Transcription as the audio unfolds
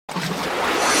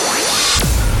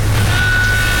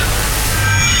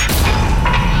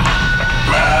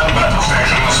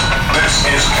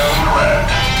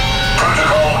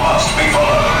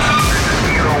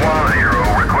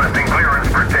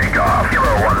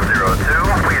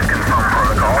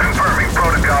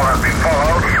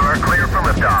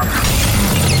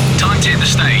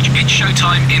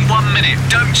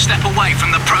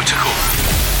Protocol.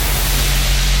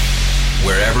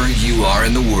 Wherever you are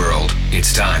in the world,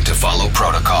 it's time to follow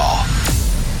protocol.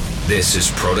 This is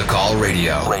Protocol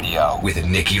Radio with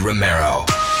Nicky Romero.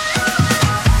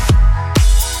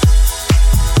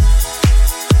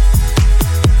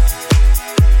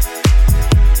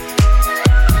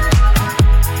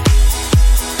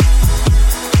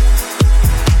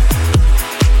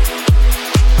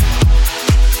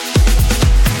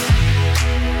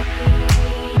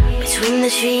 Between the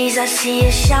trees I see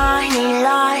a shining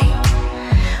light,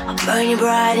 burning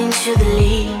bright into the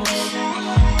leaves.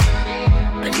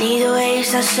 Beneath the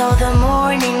waves I saw the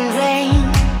morning rain.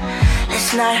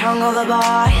 Last night hung over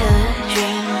by a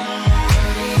dream.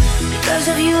 Because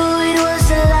of you it was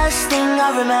the last thing I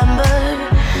remembered.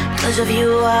 Because of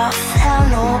you I felt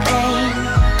no pain.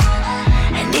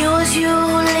 And it was you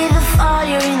who lit the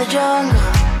fire in the jungle.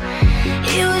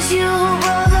 It was you who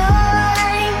brought the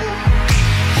rain.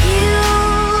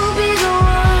 You'll be the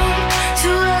one to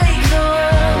wake the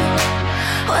world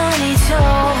when it's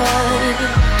over.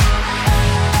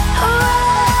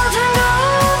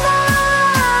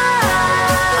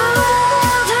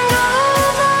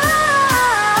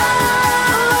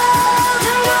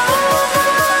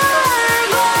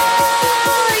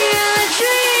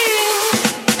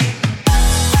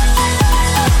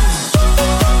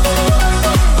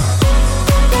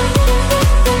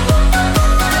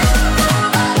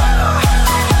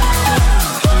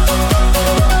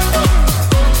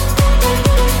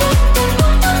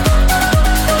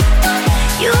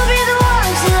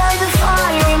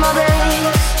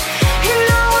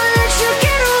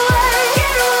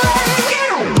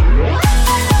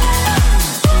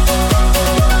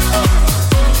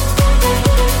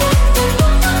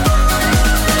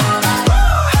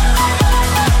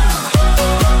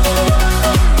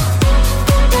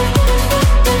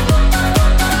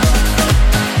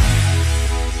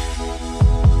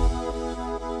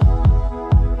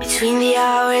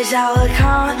 I will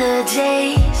count the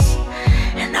days,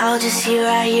 and I'll just sit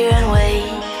right here and wait.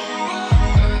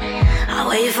 I'll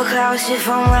wait for clouds to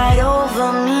form right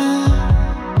over me.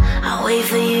 I'll wait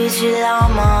for you to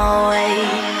light my way.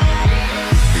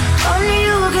 Only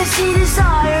you can see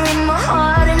desire in my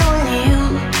heart, and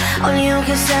only you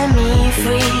can set me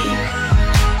free.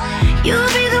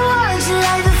 You'll be the one to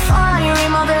light the fire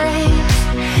in my veins,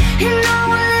 and I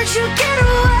won't let you get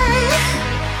away.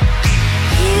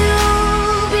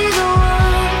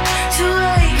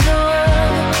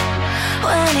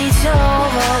 It's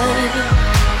over.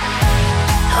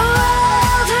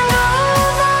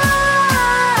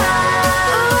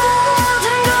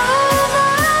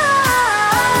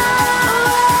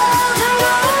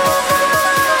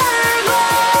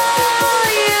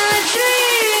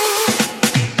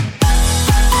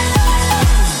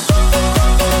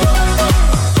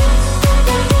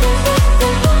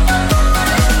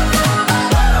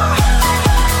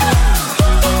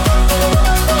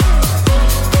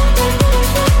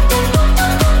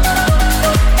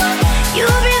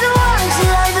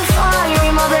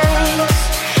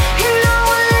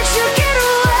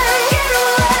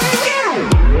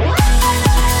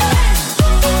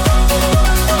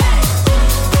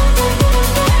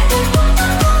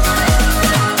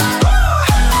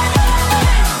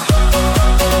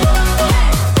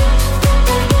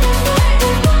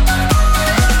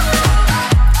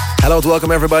 Hello and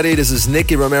welcome everybody, this is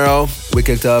Nicky Romero. We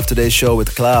kicked off today's show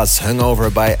with Klaas,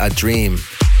 Hungover by a Dream.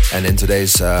 And in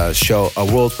today's show, a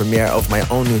world premiere of my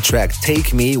own new track,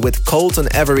 Take Me, with Colton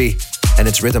Avery. And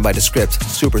it's written by The Script.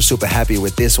 Super happy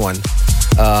with this one.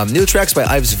 New tracks by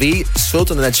Ives V,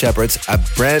 Sultan and Ed Shepherd, a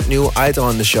brand new item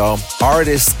on the show,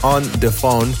 Artist on the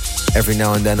Phone. Every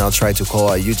now and then I'll try to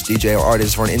call a huge DJ or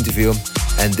artist for an interview.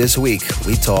 And this week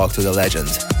we talk to the legend,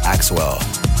 Axwell.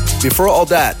 Before all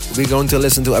that, we're going to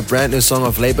listen to a brand new song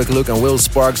of Layback Luke and Will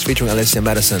Sparks featuring Alicia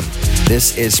Madison.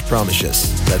 This is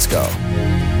Promises. Let's go.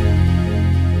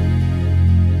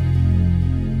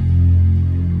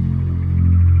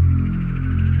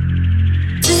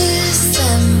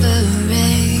 December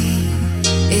rain,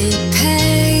 it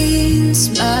paints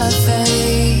my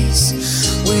face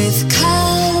with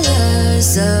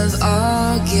colors of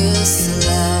August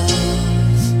love.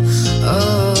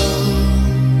 Oh,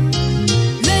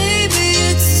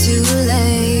 too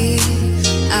late.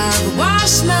 I've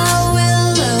washed my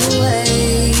will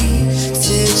away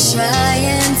to try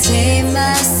and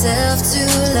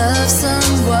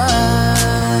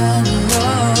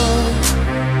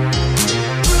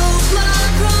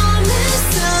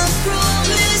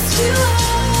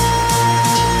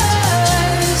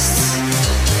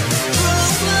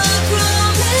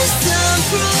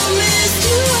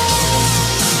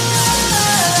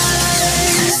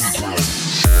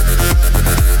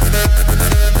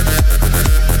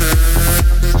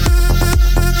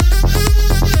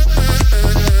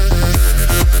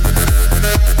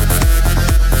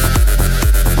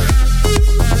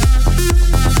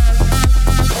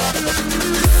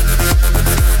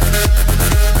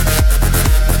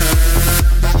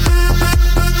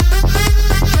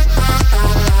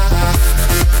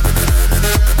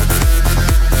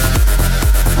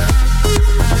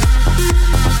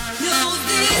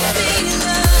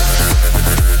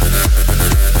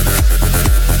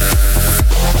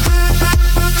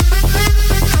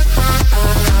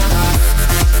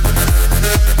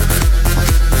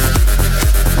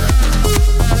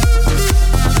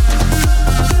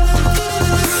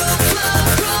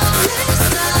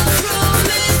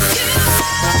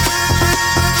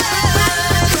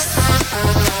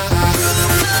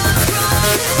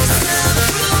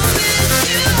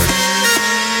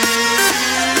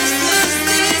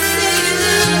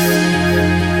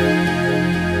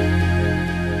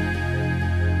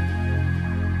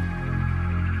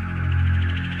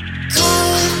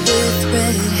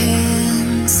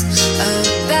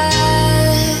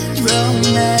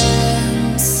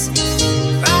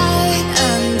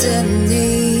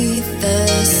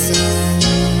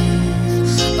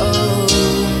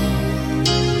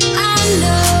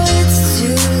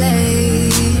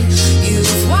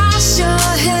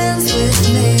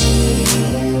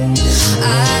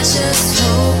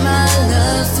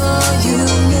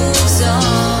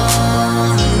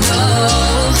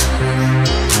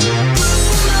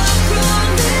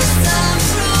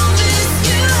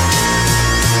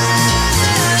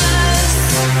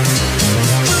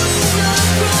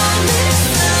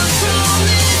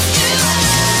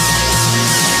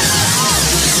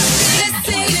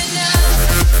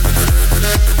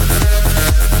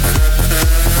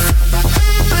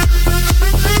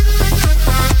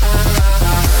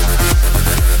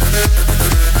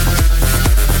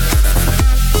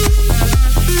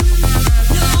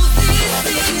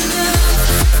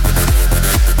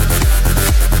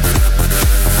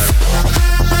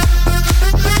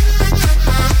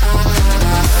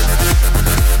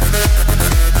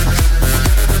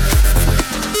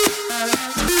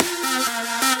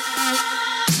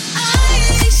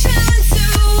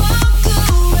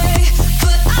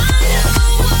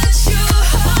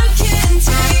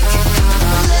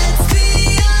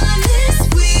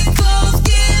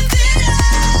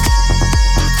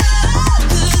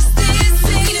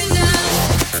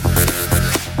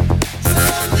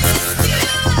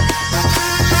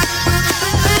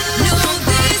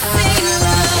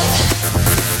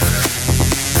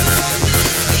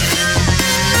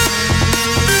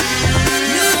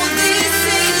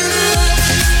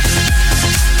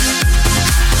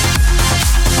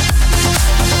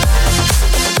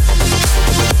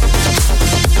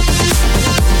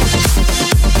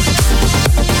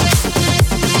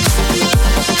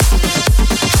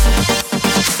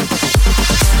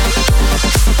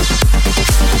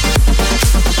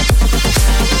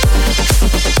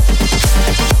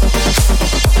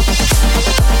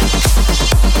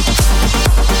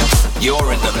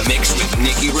The Mix with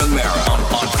Nicky Romero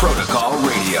on Protocol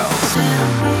Radio.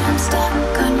 Tell me I'm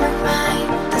stuck on your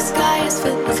mind. The sky is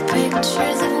filled with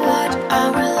pictures of what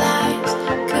our lives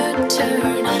could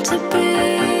turn out to be.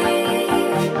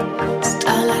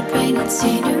 Starlight painted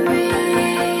scenery.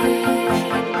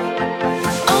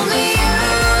 Only you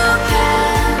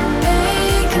can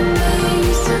make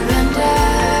me surrender.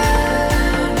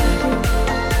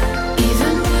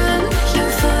 Even when your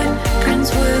footprints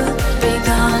will be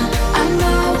gone, I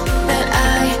know that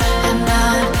I am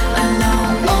not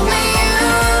alone. Only you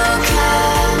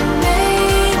can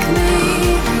make me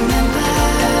remember.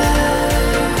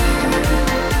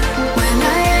 When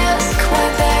I ask why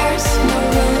there's no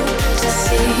room to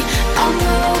see, I'll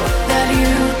know that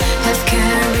you have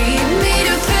carried me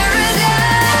to paradise.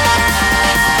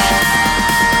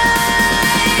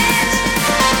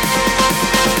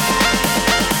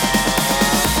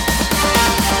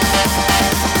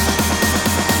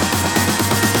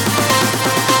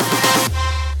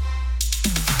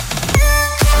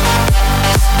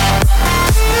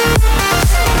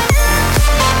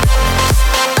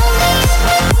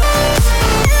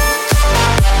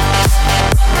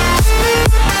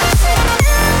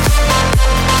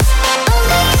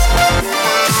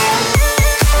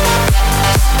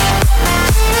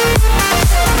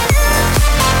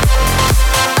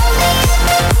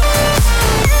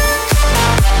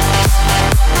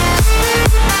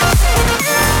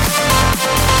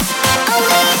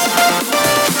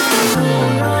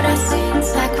 Road I've seen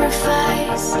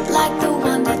sacrifice, like the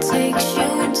one that takes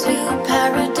you into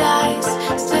paradise.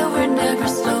 Still we're never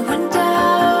slowing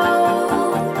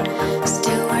down.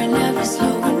 Still we're never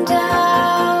slowing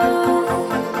down.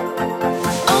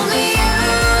 Only you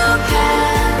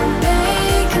can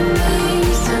make me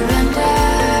surrender.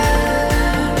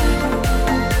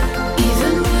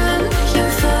 Even when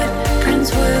your footprints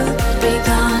will be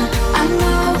gone, I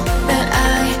know that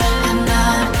I am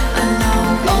not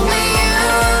alone. Only you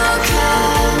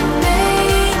can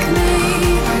make me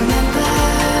remember.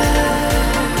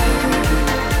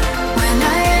 When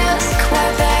I ask why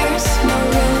there's no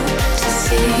room to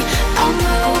see, I'll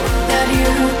know that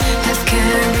you have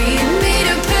carried me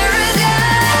to paradise.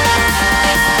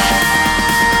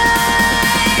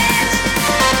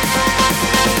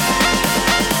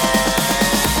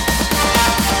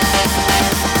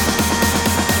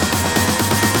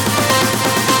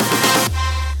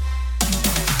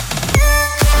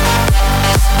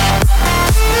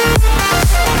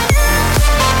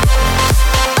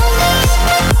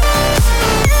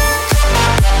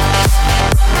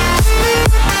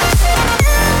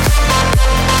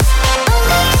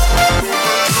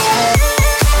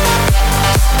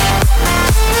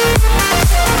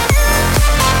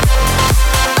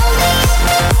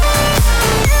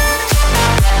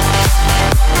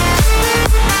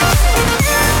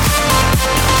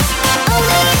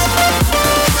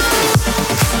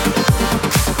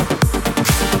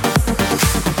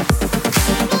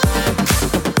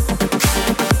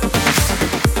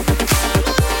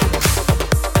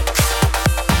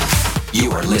 You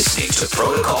are listening to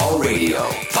Protocol Radio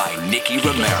by Nicky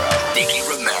Romero. Nicky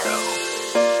Romero.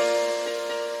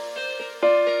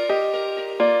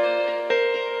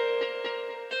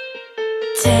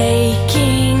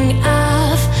 Taking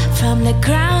off from the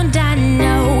ground, I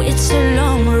know it's a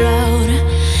long road.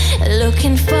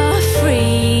 Looking for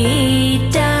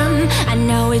freedom, I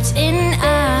know it's in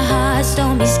our hearts.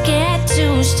 Don't be scared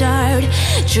to start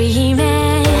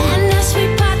dreaming. And as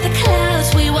we part the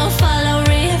clouds, we will follow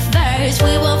rivers.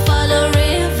 We will follow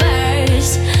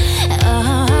rivers.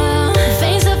 Oh,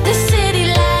 veins of the city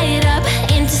light up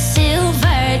into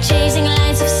silver, chasing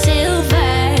lines of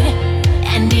silver.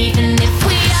 And even if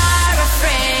we are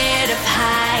afraid of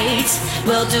heights,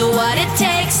 we'll do what it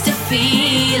takes to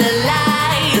feel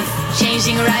alive.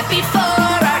 Changing right before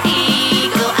our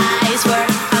eagle eyes. We're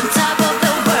on top of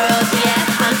the world,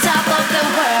 yeah, on top of the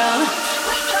world.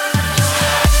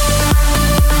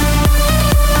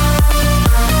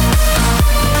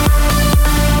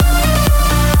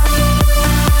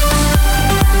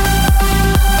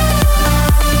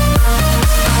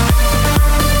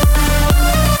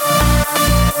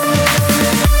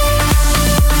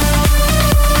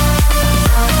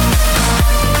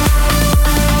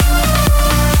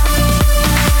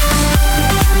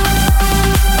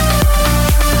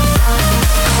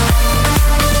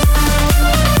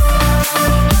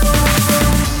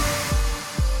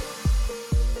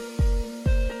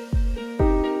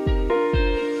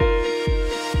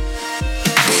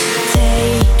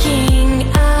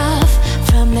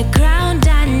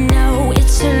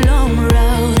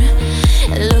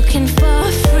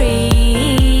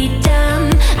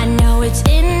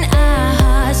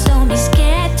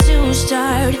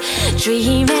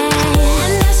 dreaming.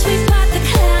 And as we part the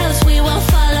clouds, we will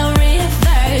follow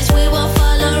rivers. We will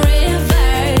follow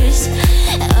rivers.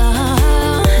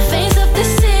 Oh, veins of the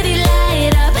city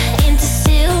light up into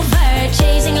silver,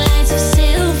 chasing lines of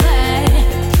silver.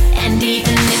 And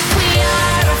even if we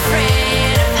are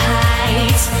afraid of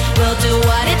heights, we'll do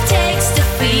what it takes to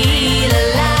feel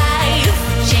alive.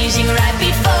 Changing right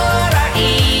before our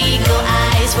eagle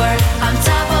eyes. We're on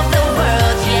top of the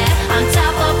world, yeah, on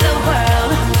top of the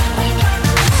world.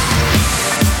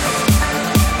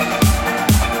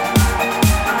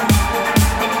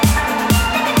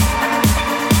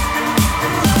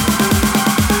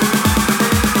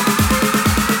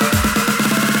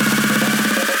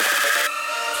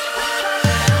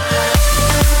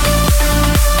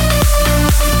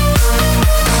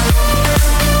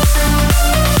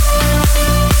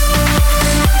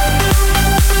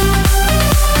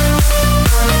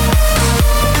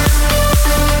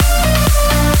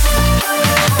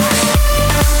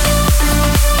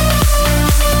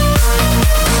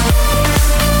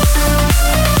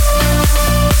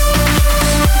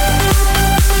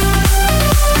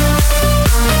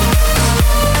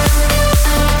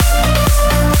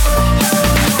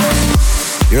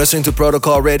 You're listening to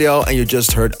Protocol Radio, and you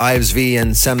just heard Ives V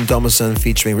and Sam Thomason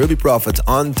featuring Ruby Prophet,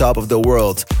 On Top of the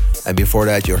World. And before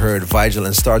that, you heard Vigil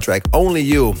and Star Trek, Only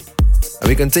You. And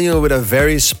we continue with a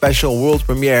very special world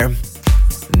premiere.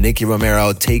 Nicky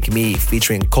Romero, Take Me,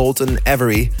 featuring Colton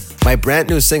Avery. My brand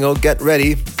new single, Get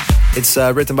Ready. It's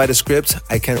written by The Script.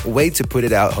 I can't wait to put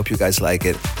it out. Hope you guys like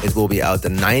it. It will be out the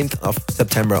 9th of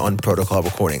September on Protocol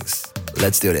Recordings.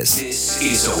 Let's do this. This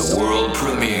is a world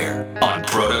premiere on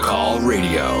Protocol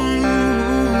Radio.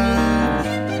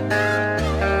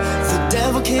 The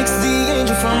devil kicks the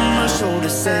angel from my shoulder,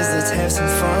 says let's have some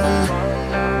fun.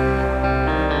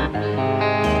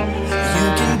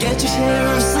 You can get your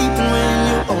share of sleeping when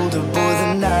you're older, boy,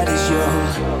 the night is young.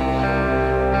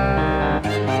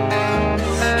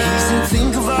 He said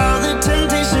think of all the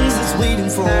temptations that's waiting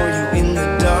for you in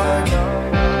the dark.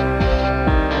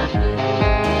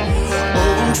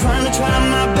 Try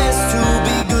my best to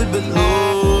be good, but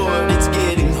Lord, it's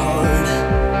getting hard.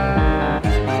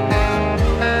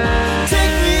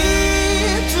 Take me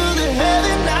to the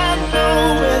heaven I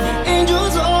know, where the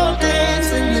angels all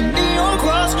dance and the neon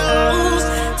cross glows.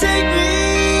 Take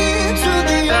me to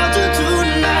the altar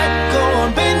tonight. Go on,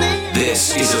 baby.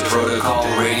 This is a Protocol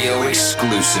Radio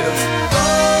exclusive.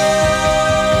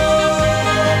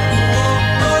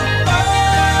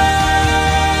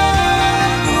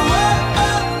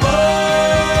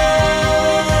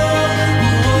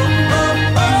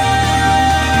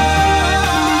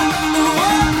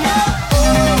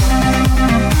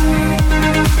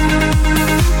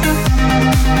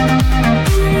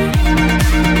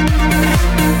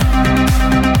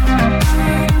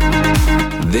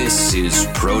 This is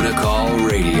Protocol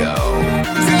Radio.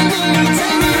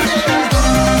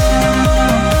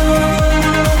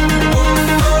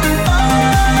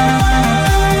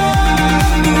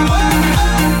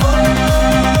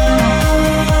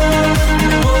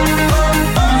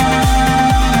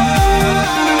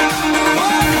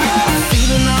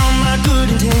 Feeling all my good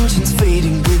intentions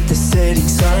fading with the setting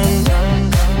sun.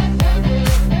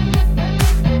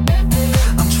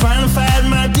 I'm trying to fight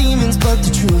my demons, but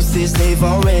the truth is they've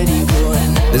already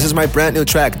won. This is my brand new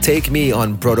track, Take Me,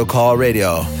 on Protocol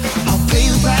Radio. I'll pay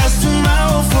the price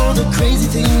tomorrow for the crazy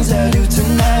things I do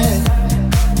tonight.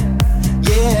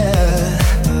 Yeah.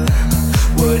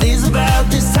 What is about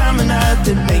this time of night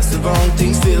that makes the wrong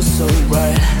things feel so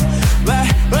right?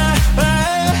 Right, right,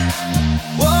 right.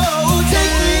 Whoa,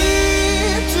 take me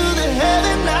to the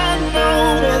heaven I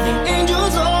know, where the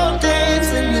angels all dance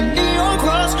and the neon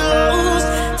cross glows.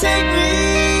 Take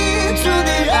me to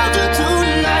the altar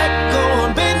tonight. Go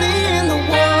on, bathe me in the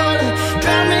water,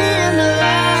 drown me in the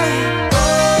light.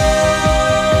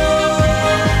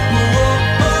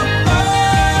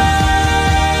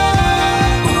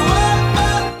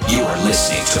 You are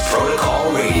listening to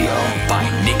Protocol Radio by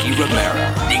Nicky Romero.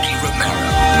 Nicky Romero.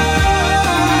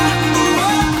 Oh,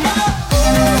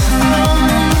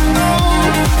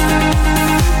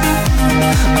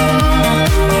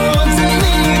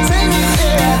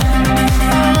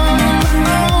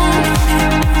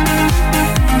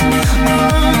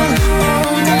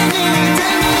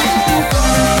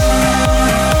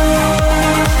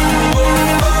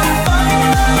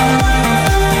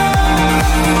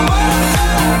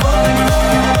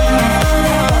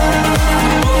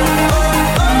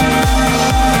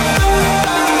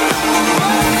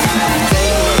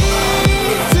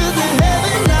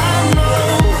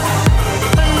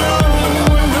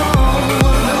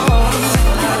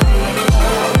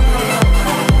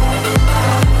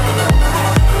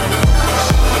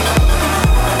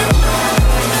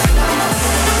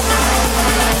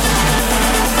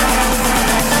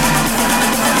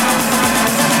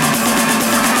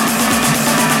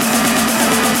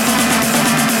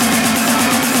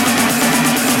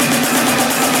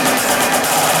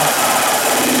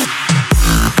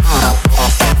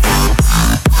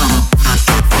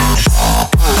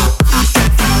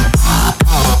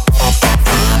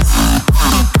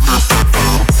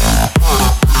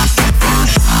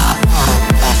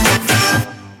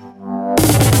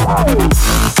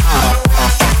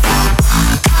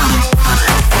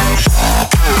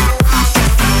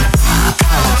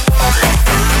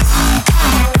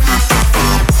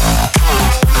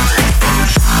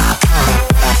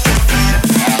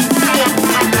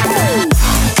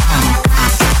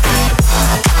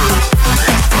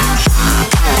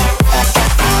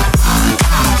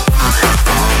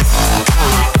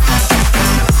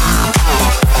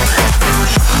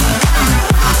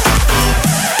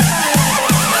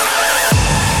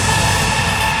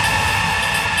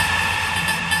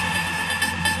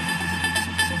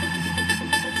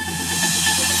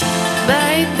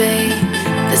 baby,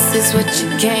 this is what you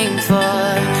came for.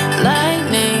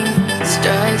 Lightning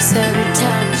strikes every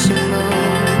time she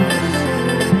moves,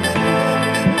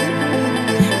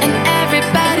 and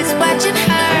everybody's watching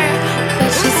her,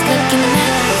 but she's looking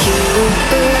at you,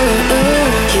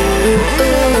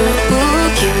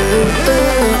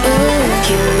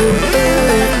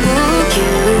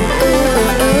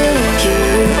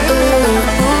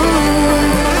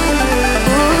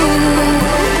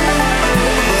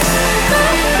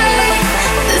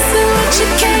 you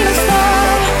came for.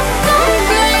 Don't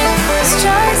blink,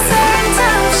 strikes every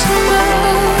time she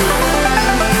moves.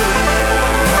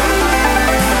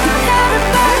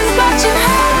 Everybody's watching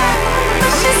her,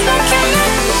 but she's looking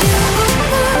at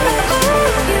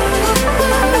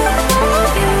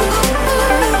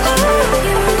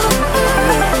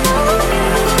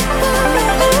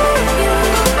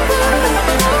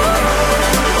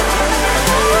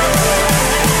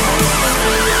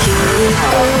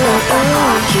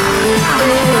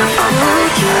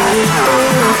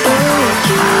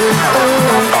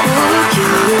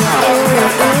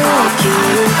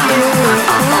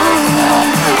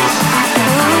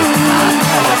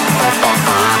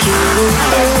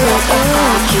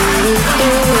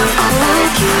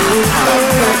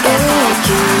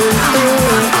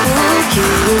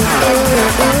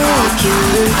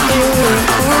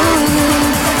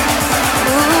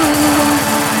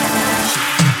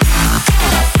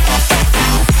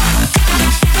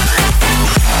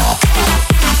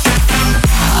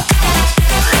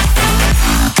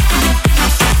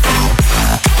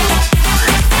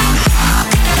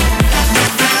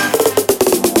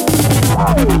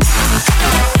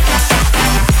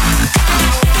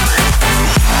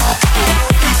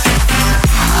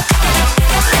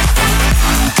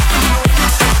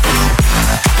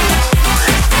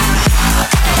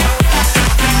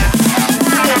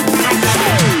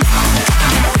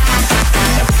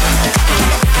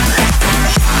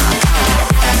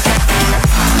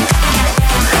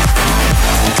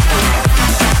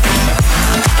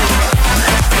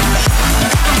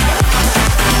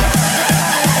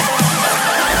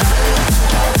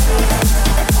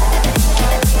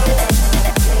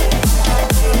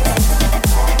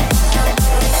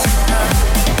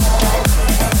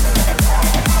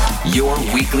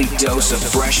dose of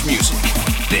fresh music.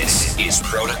 This is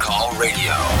Protocol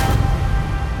Radio.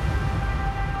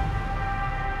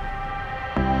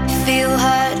 feel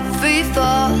hurt, free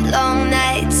fall, long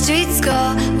night, street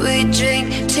score. We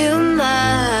drink too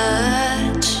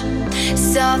much.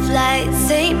 Soft lights,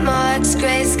 St. Mark's,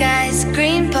 gray skies,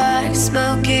 green park,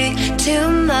 smoking too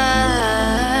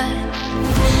much.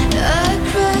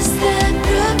 Across that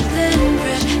Brooklyn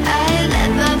bridge, I let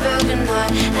my broken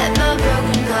heart,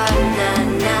 nah,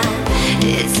 nah.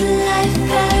 It's a life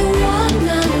I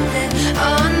wanna live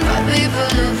on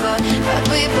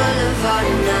Broadway Boulevard,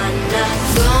 nah, nah.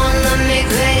 Gone let me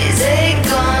crazy,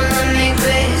 gone let me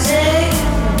crazy.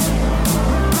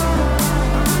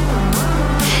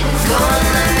 Gone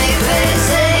let me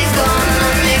crazy, gone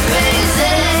let me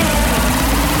crazy.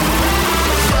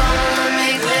 Gone let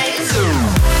me crazy.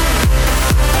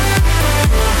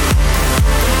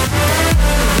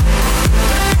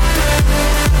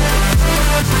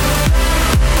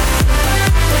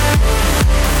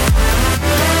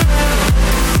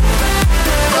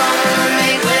 Gonna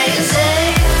make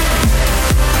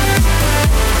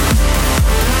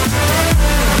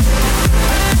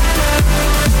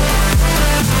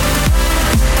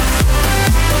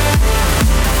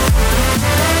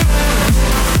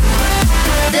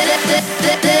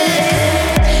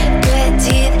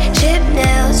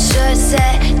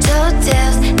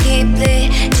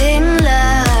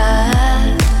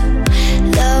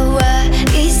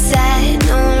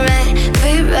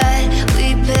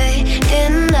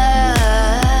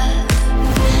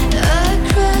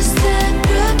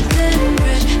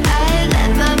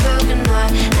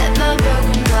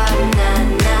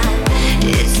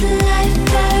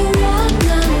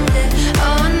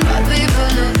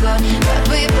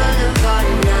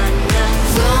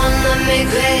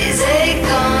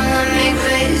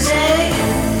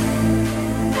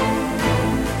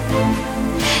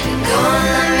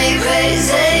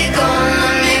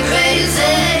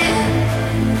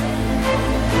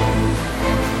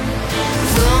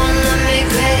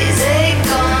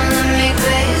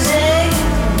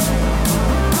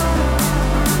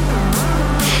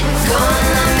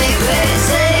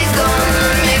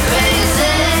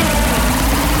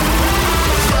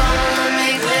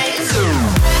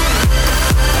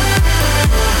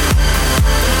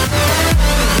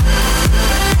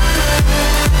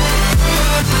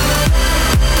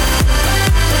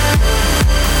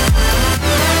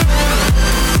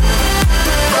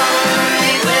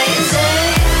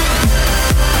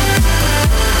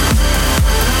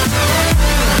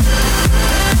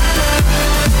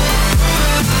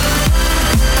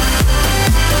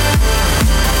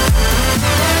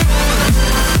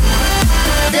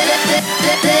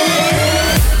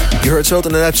Kurt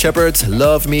Sultan and Ed Shepherd,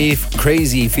 Love Me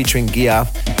Crazy featuring Gia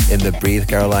in the Breathe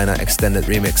Carolina extended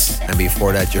remix. And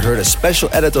before that, you heard a special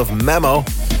edit of Memo,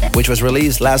 which was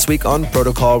released last week on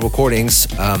Protocol Recordings.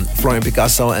 Florian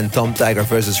Picasso and Tom Tiger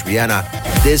versus Rihanna.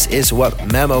 This is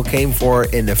what Memo came for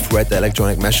in the Fred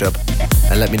Electronic mashup.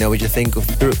 And let me know what you think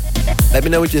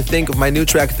of my new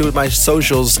track through my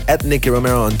socials at Nicky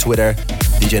Romero on Twitter,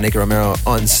 DJ Nicky Romero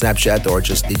on Snapchat, or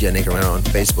just DJ Nicky Romero on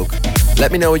Facebook.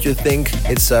 Let me know what you think.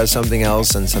 It's something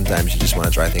else, and sometimes you just want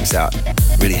to try things out.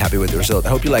 Really happy with the result. I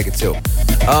hope you like it too.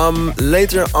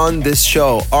 Later on this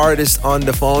show, artist on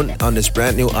the phone on this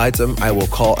brand new item. I will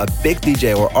call a big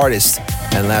DJ or artist.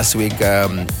 And last week,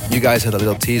 you guys had a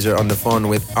little teaser on the phone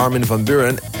with Armin van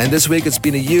Buuren. And this week, it's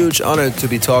been a huge honor to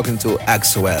be talking to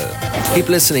Axwell. Keep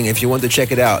listening if you want to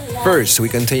check it out. First, we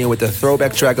continue with the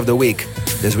throwback track of the week.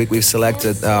 This week, we've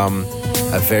selected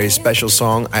a very special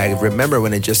song. I remember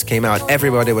when it just came out,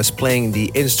 everybody was playing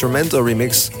the instrumental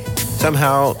remix.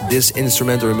 Somehow, this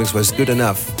instrumental remix was good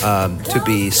enough to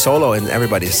be solo in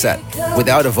everybody's set.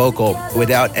 Without a vocal,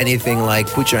 without anything like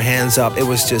put your hands up. It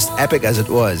was just epic as it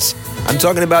was. I'm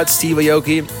talking about Steve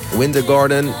Aoki, Winter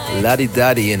Garden, La Di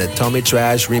Daddy in a Tommy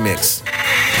Trash remix.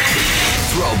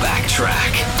 Throwback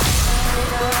track.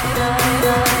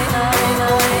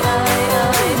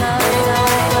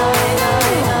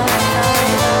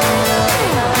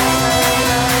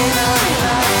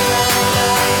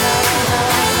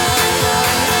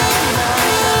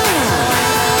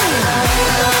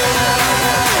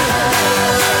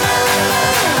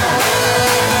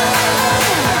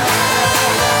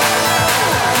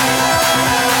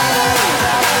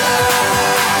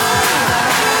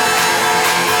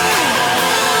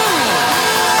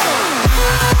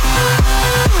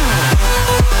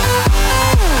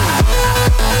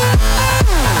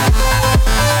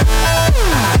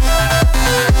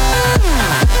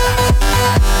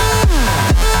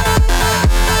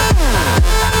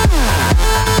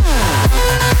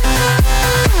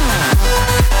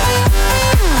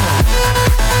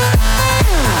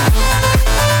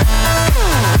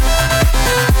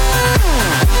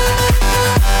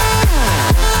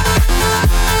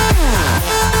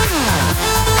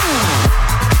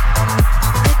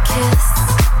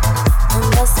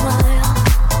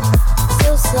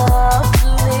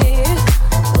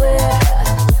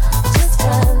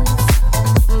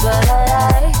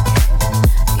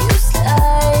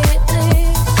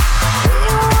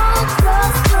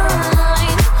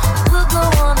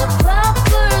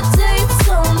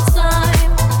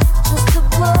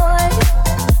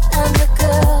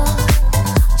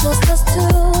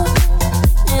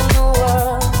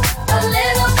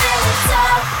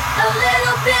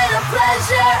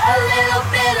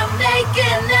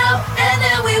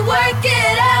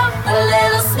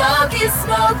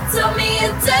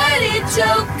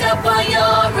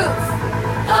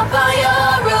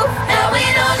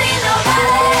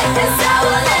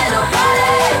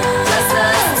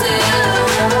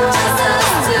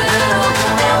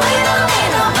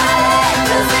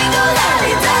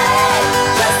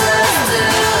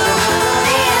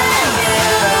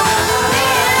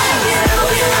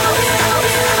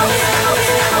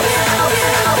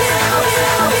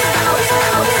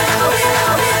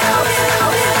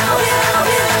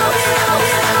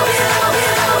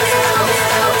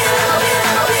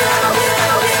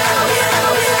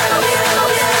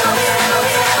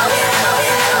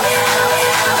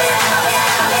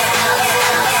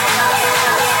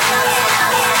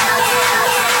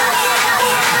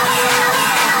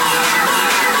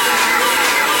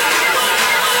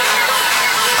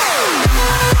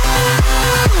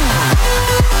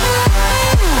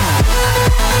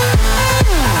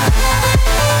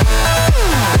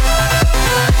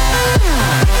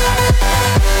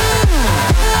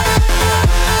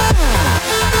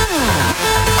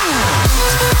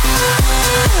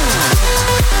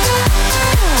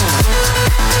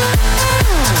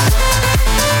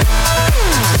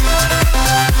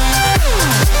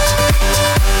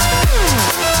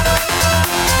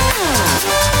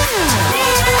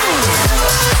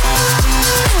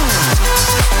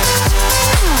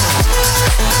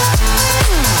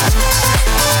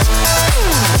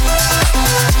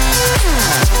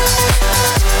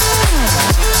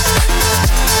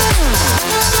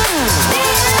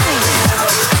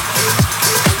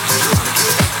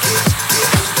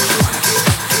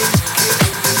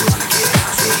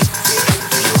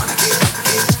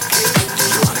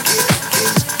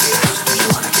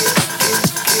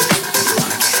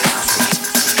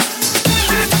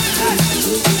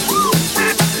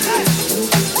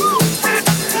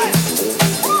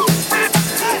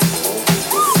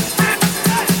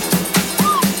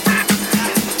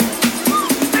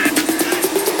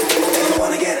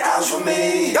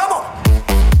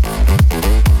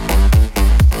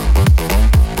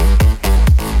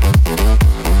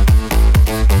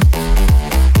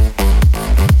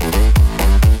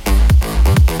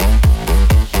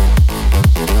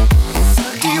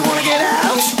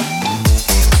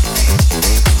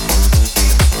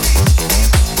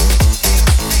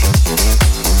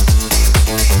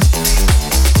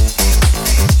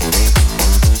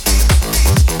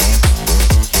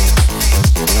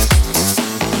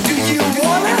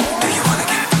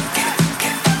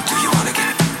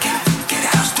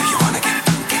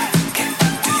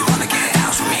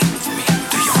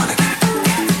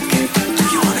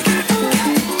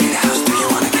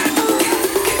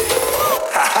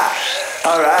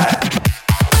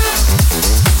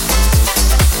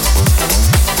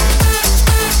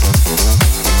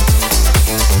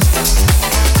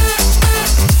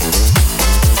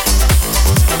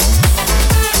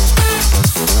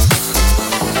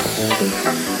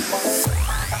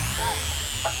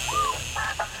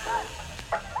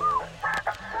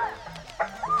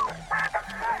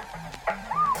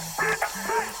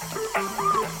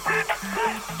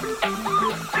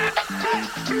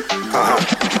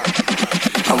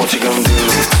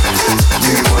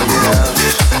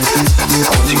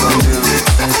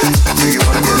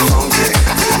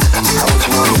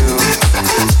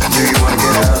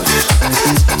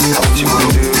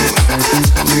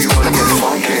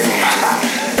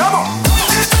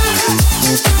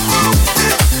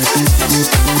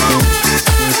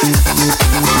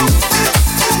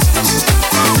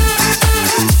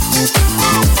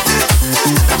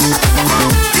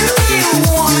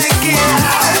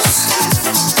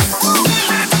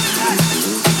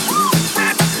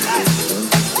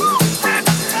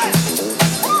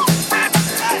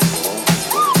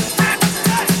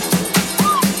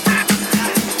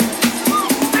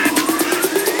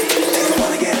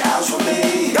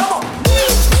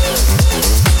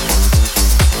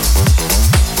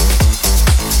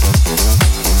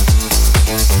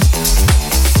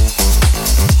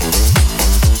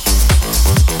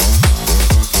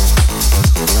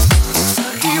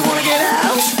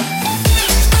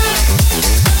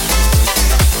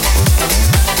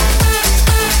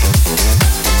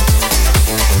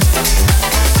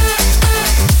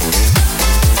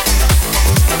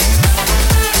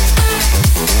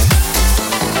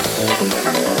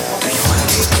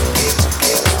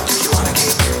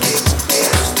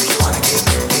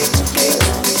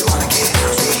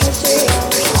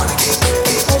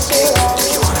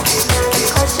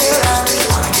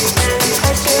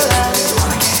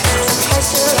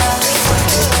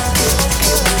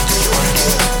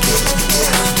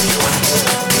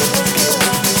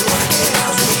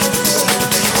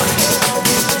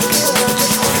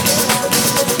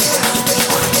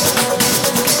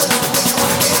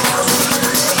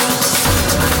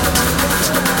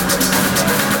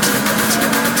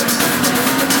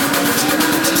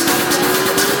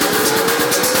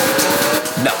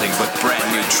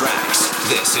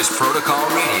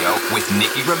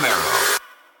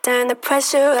 Turn the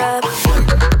pressure up.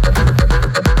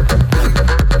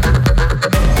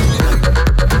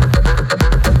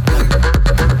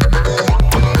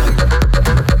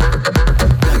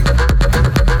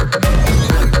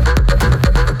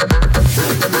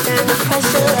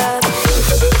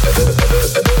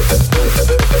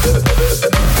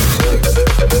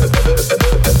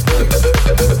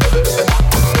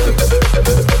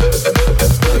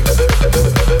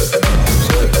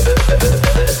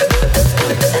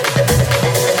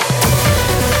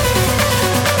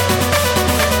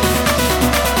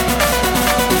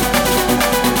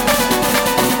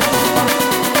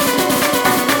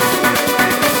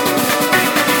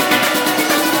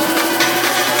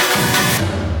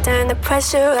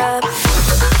 Pressure up.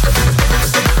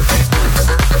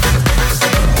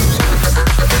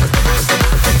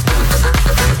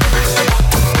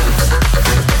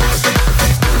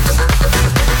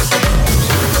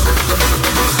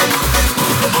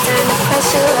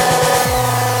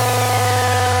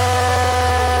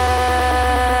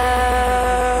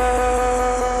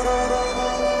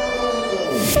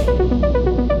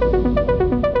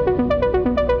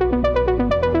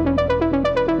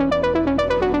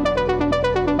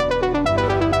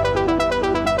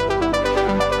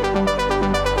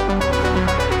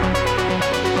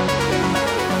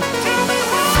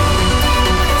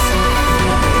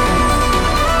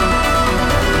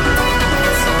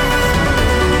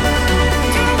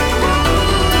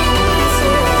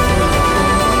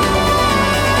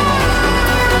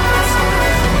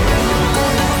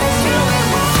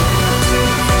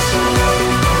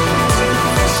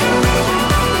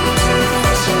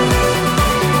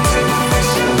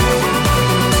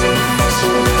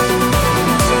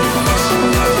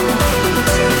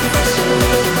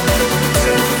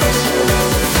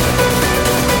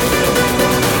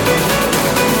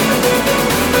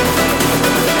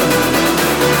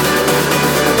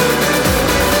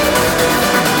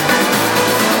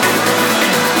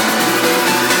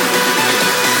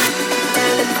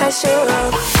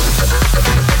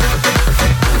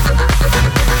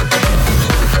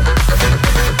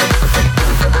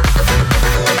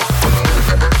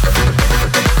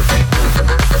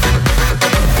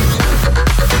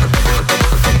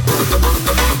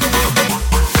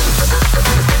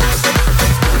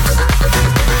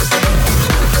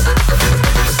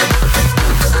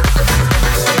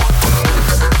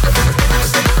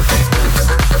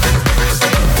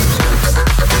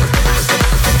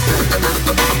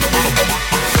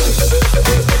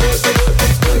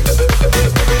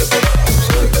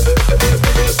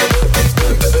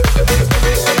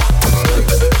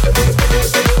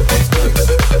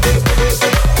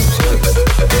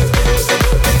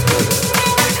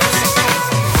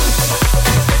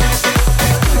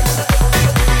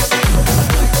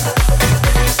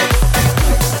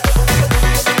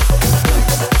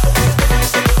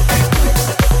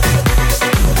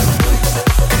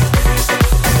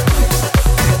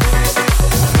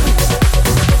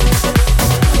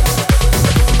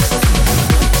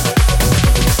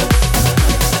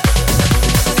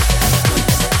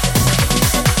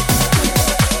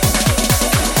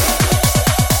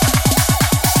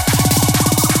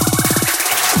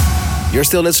 You're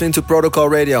still listening to Protocol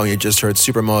Radio, and you just heard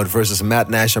Supermode versus Matt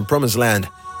Nash and Promised Land.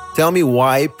 Tell me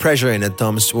why Pressure in a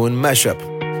Tom Swoon mashup.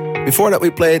 Before that, we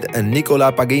played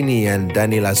Nicola Pagini and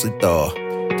Danny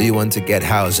Lazito. Do You Want to Get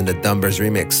House in the Dumbers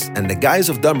remix? And the guys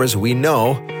of Dumbers we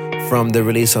know from the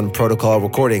release on Protocol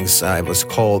Recordings. It was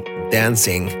called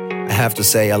Dancing. I have to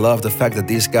say, I love the fact that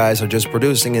these guys are just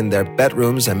producing in their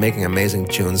bedrooms and making amazing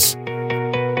tunes.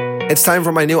 It's time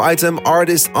for my new item,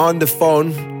 Artist on the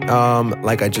Phone.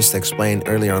 Like I just explained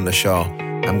earlier on the show,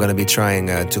 I'm going to be trying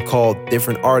to call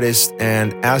different artists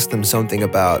and ask them something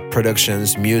about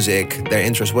productions, music, their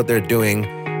interests, what they're doing.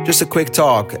 Just a quick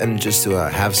talk and just to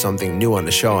have something new on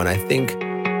the show. And I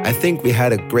think we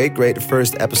had a great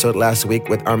first episode last week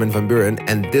with Armin van Buuren.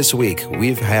 And this week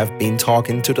we have been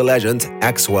talking to the legend,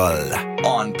 Axwell.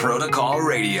 On Protocol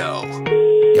Radio.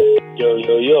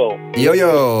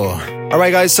 Yo. All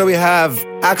right, guys, so we have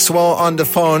Axwell on the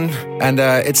phone, and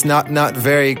it's not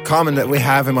very common that we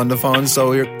have him on the phone,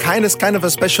 so we're kind of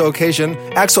a special occasion.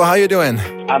 Axwell, how you doing?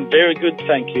 I'm very good,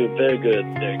 thank you. Very good.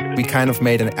 We kind of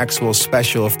made an Axwell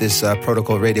special of this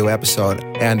Protocol Radio episode,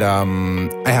 and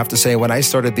I have to say, when I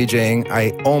started DJing,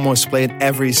 I almost played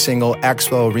every single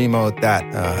Axwell remote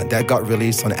that got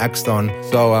released on Axtone.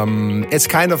 So it's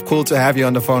kind of cool to have you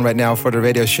on the phone right now for the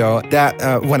radio show.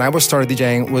 That when I was started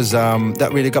DJing was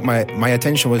that really got my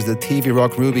attention was the TV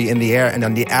Rock Ruby in the Air and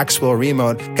then the Axwell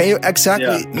remote. Can you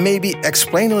maybe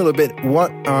explain a little bit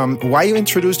what why you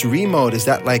introduced remote? Is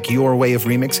that like your way of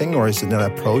remixing, or is it an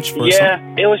approach for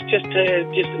something? It was just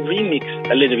remix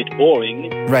a little bit boring.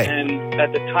 Right. And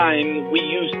at the time we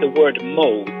used the word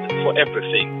mode for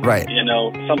everything. Right. You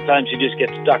know, sometimes you just get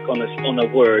stuck on a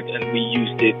word, and we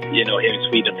used it, you know, here in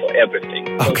Sweden for everything.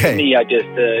 So okay. For me, I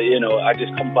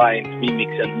just combined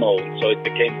remix and mode, so it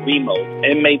became remote. And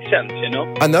it made sense, you know.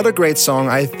 Another great song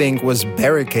I think was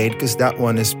Barricade, because that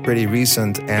one is pretty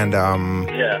recent, and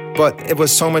but it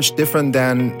was so much different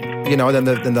than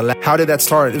the. How did that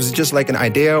start? It was just like an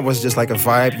idea, was it just like a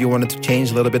vibe? You wanted to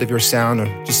change a little bit of your sound,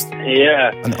 or just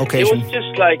an occasion? It was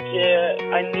just like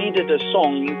I needed a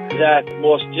song that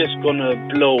was just gonna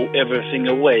blow everything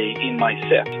away in my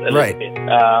set a little bit.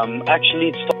 Actually,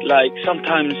 it's like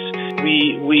sometimes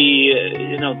we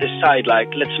decide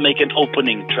like let's make an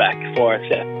opening track for our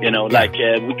set. You know, like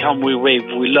We Come, We Rave,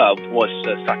 We Love was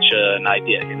such an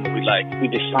idea. You know, we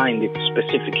designed it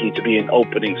specifically to be an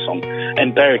opening song,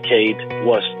 and Barricade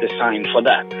was designed for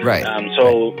that. Right.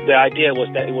 So the idea was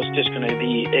that it was just going to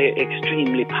be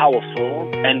extremely powerful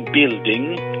and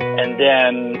building, and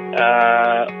then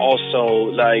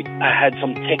also like I had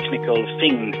some technical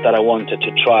things that I wanted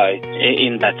to try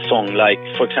in that song. Like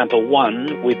for example,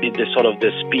 we did the sort of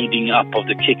the speeding up of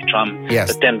the kick drum,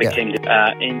 but then became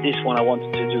in this one I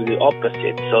wanted to do the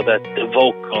opposite, so that the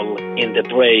vocal in the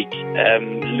break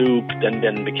looped and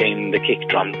then became the kick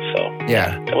drum. So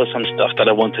there was some stuff that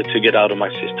I wanted to get out of my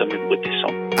system with this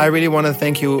song. I really want to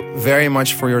thank you very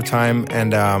much for your time,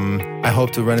 and I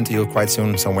hope to run into you quite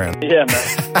soon somewhere. Yeah,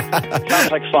 man.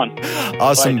 Sounds like fun.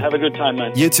 Awesome. Right, have a good time,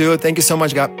 man. You too. Thank you so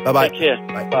much, Gab. Bye-bye. Take care.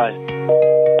 Bye.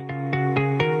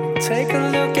 Take a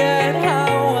look at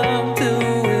how I'm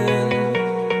doing.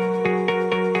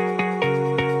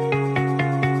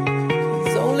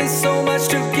 There's only so much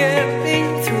to get me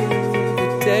through the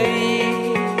day.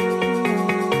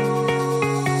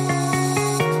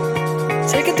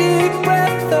 Take a deep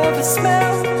breath of the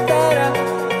smell that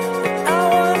I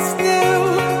once knew.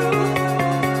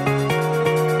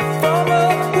 From a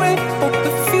whiff of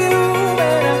perfume,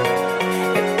 and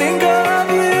I think of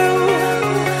you.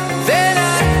 Then I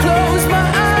close my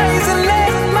eyes and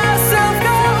let myself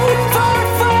go far,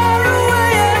 far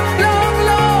away and long,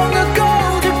 long ago.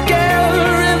 Together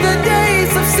in the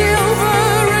days of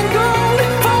silver and gold.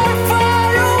 Far,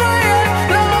 far away and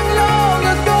long, long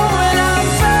ago. And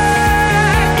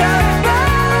I'm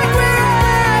back where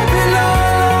I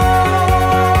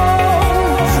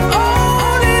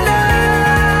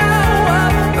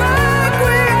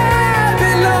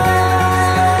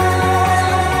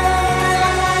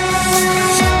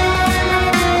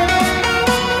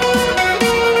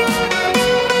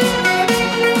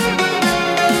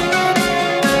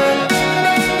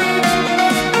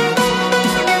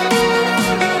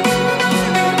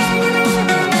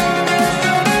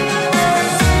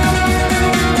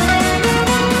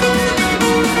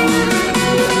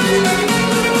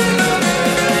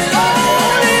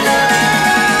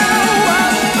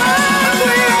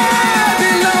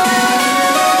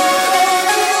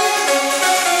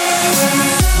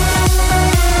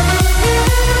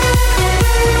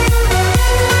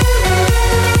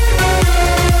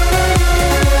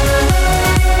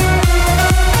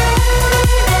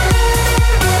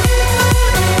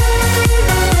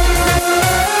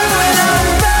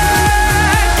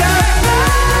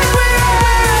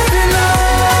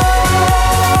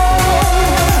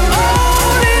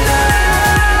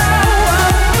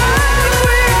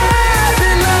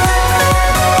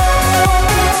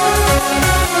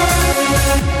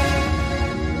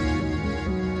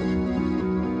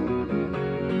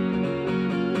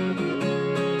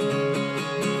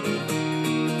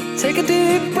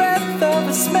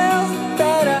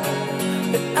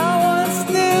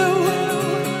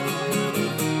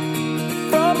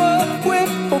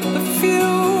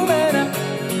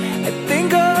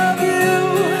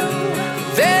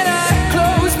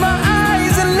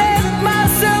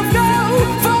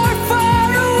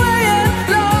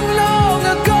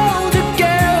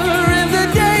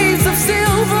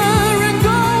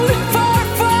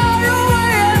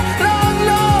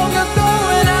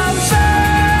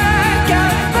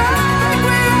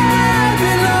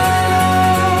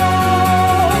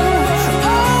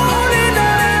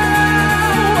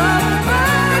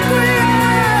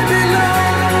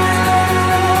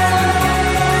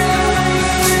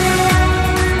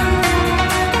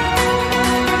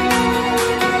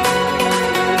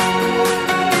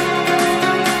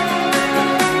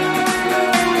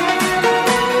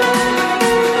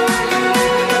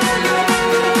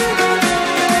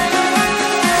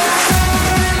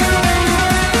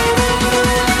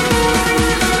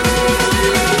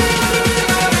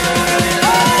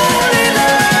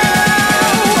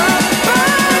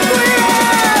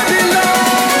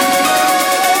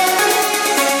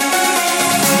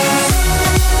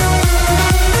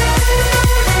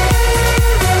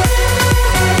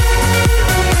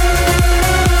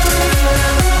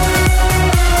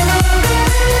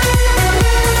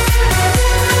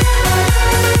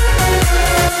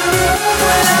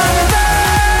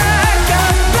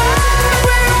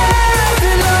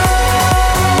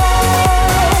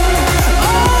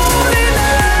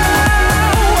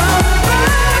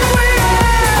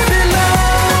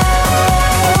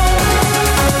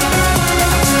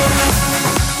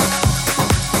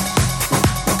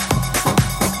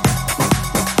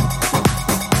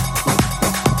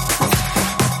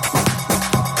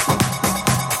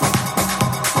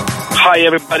Hi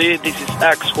everybody, this is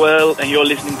Axwell and you're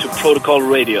listening to Protocol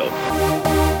Radio.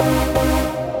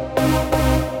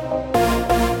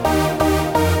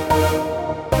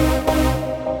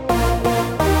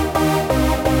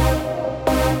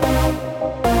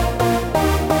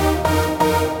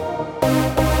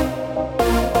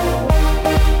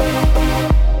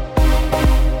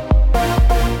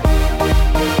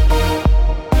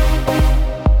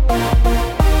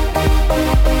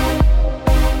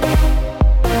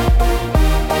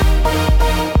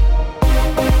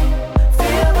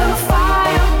 Feel the fire.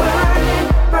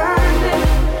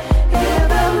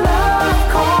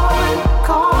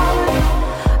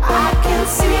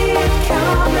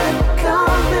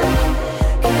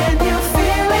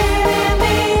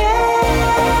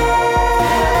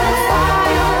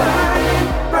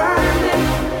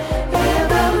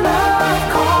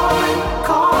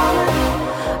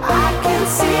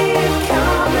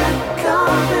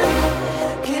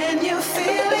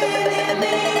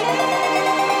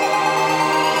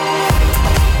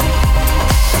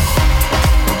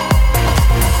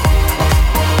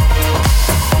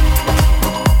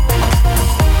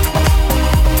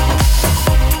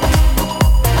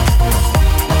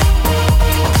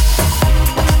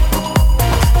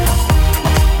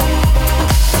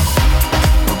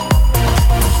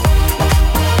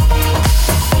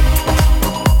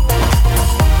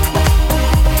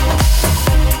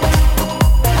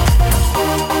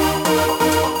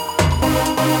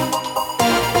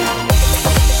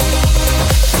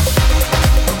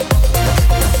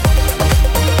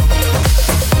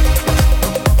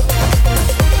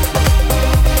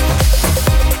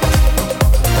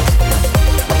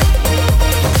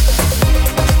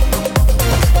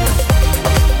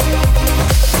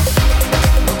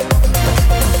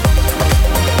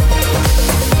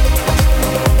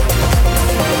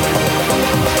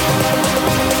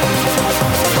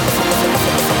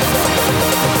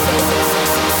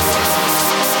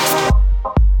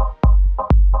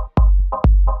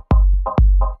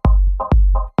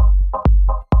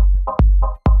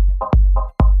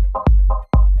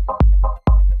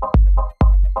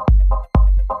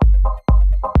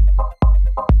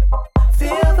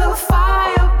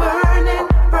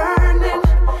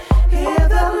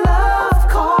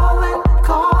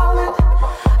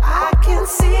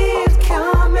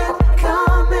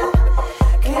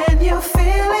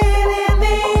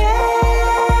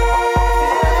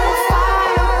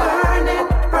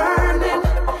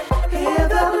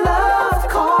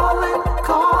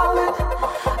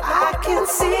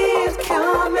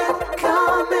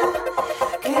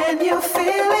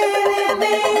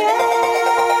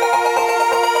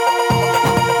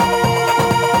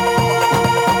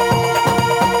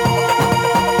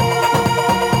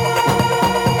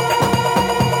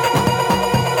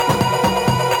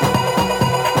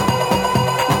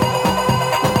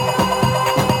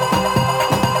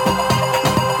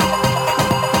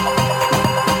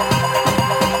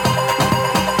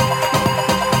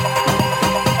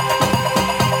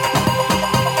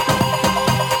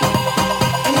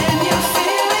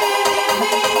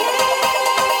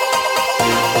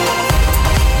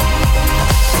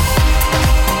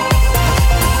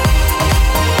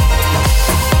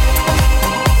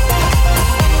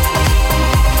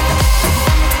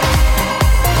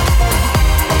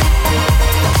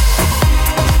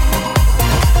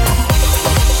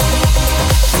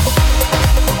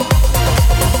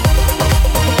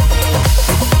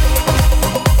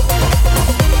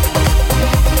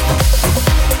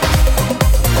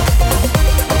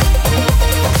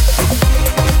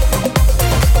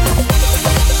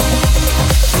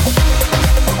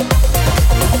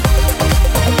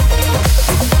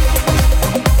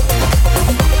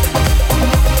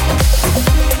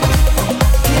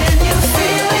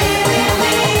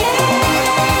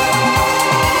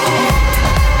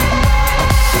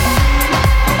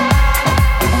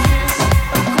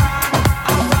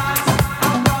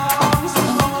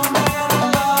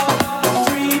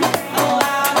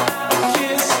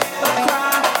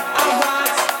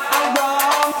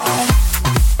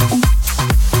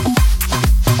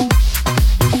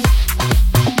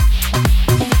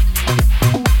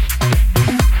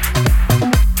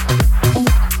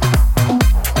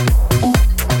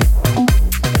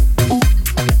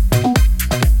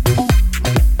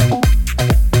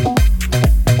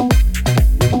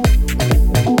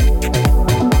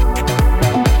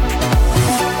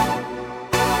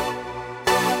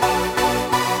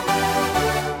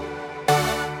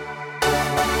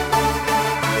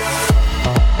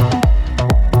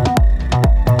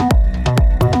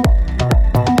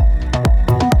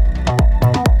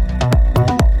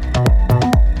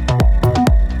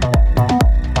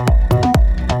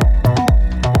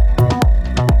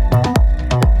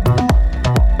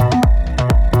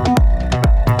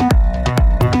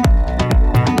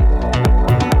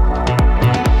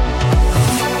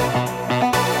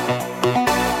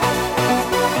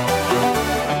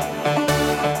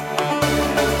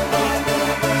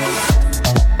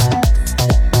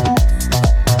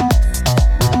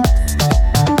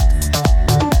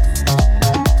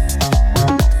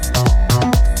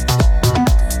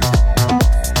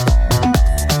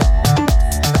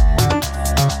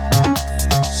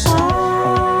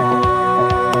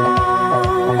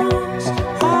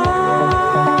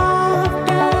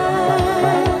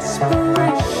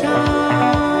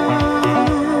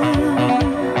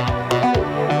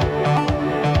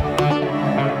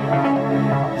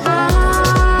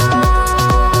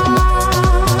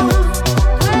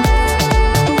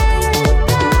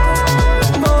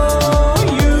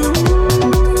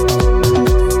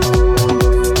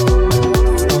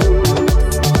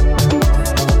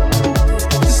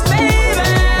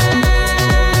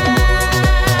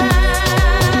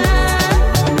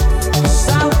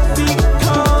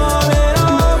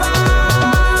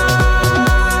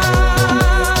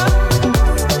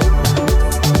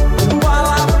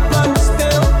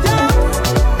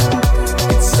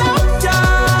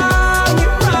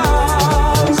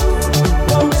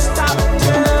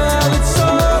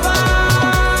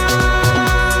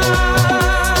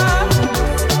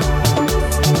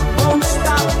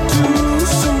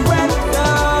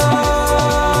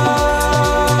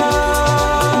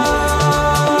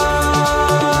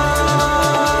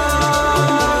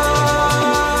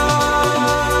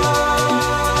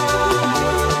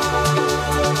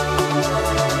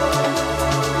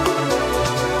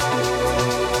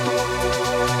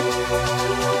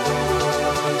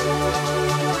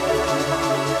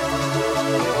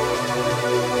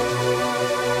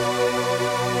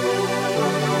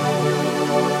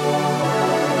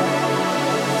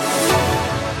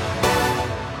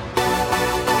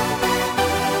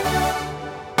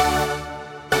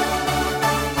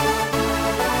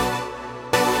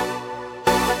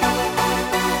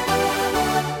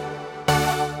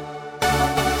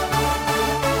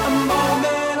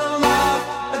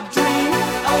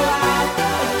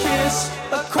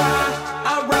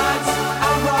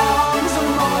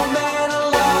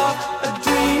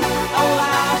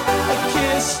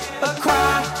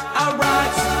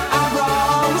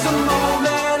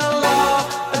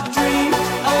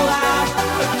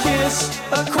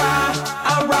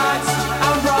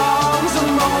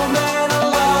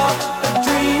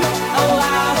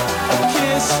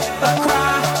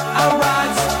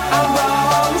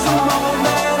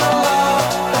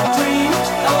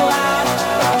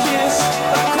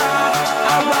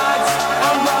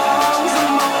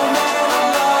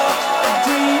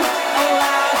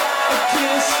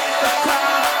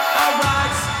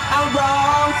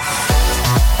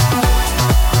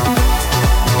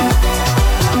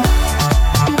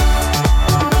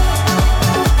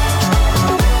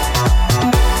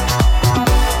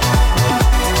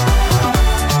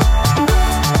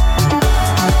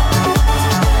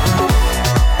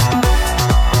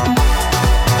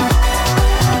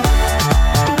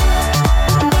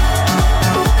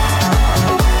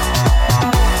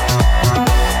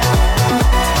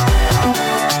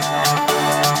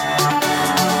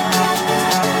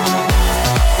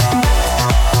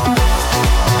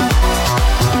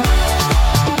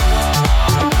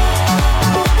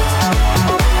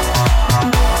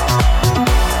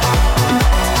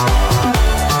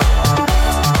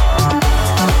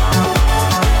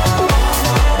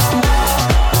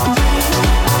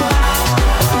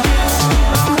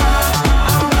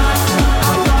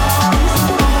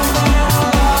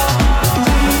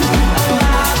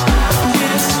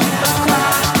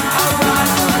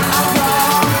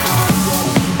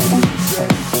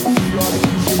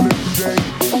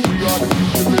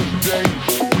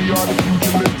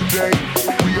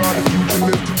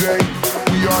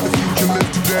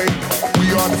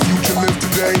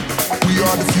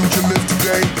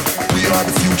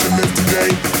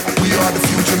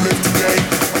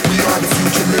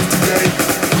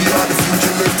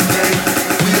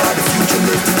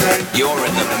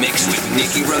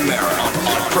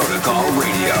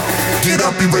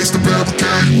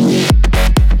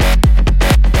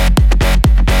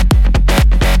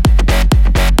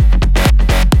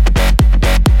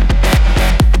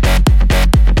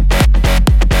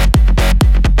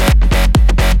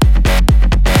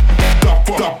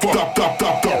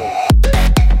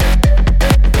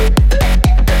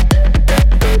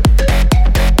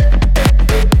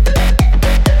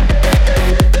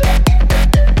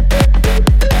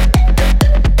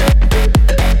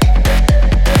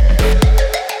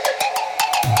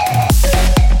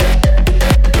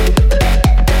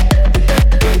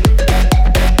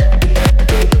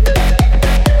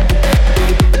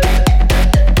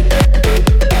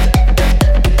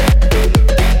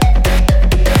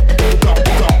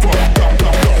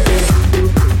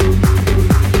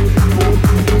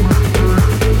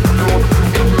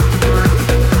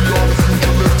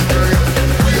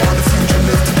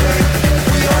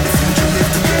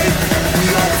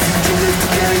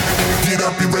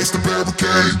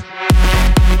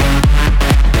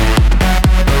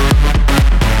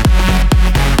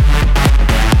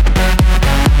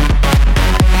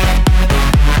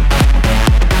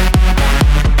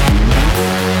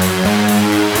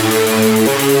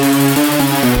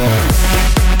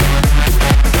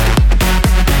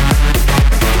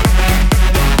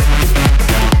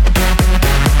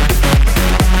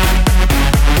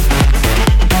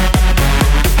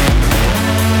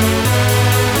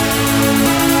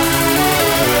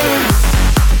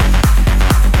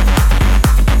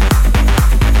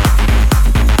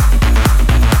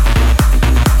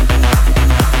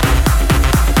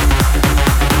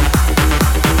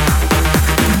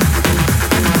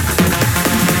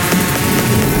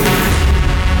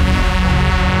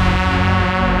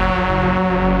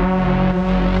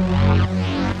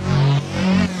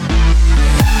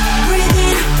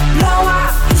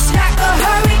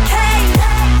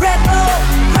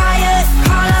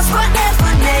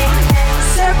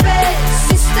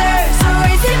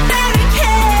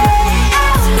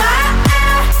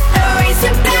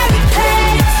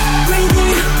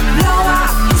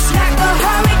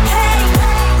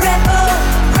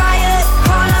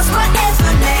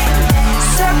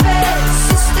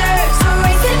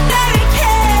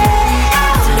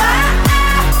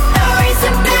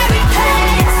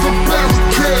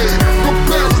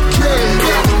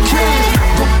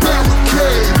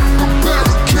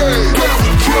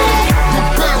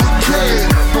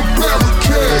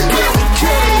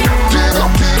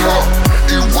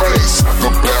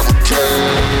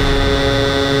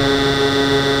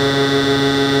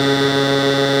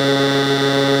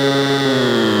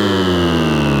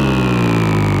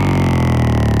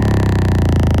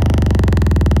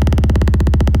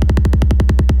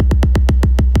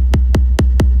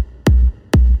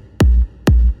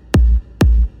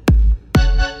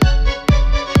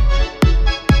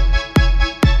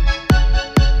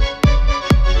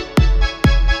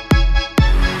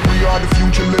 the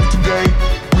future, live today.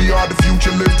 We are the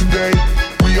future, live today.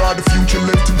 We are the future,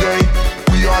 live today.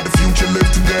 We are the future,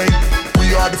 live today.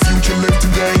 We are the future, live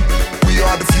today. We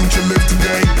are the future, live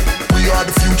today. We are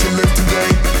the future, live today.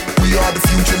 We are the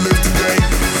future, live today.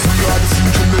 We are the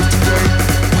future, live today.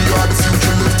 We are the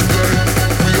future, live today.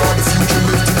 We are the future,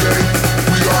 live today.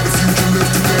 We are the future,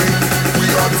 live today. We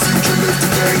are the future, live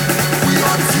today. We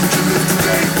are the future, live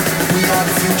today. We are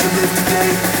the future, live today.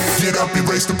 Get up,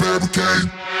 erase the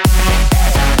barricade.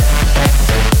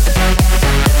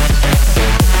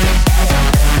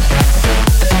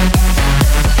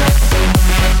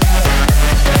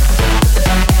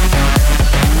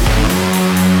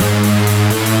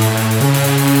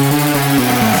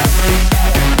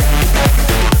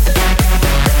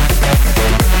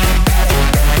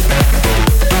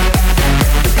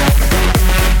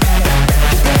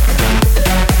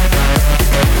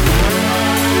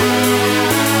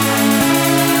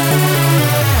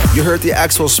 You heard the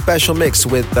Axwell special mix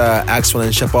with Axwell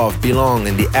and Shapov Belong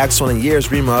in the Axwell and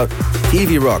Years remote,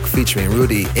 Evie Rock featuring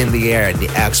Rudy in the Air in the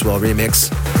Axwell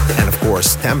remix, and of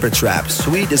course Temper Trap,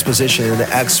 Sweet Disposition in the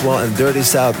Axwell and Dirty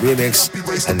South remix,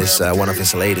 and this one of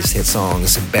his latest hit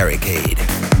songs, Barricade.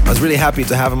 I was really happy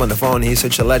to have him on the phone. He's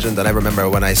such a legend that I remember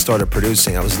when I started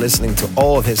producing, I was listening to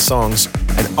all of his songs,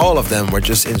 and all of them were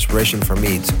just inspiration for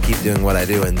me to keep doing what I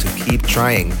do and to keep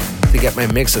trying to get my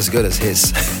mix as good as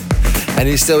his. And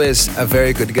he still is a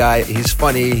very good guy. He's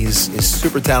funny. He's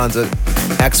super talented.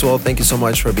 Axwell, thank you so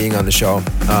much for being on the show.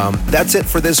 That's it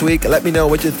for this week. Let me know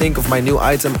what you think of my new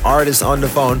item, Artist on the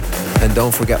Phone. And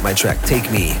don't forget my track, Take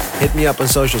Me. Hit me up on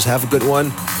socials. Have a good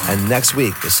one. And next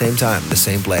week, the same time, the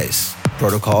same place.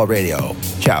 Protocol Radio.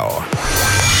 Ciao.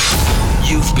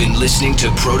 You've been listening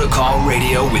to Protocol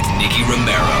Radio with Nicky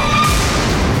Romero.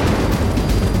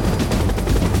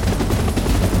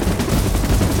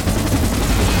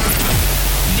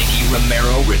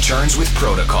 Romero returns with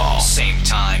Protocol. Same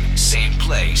time, same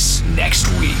place, next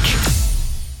week.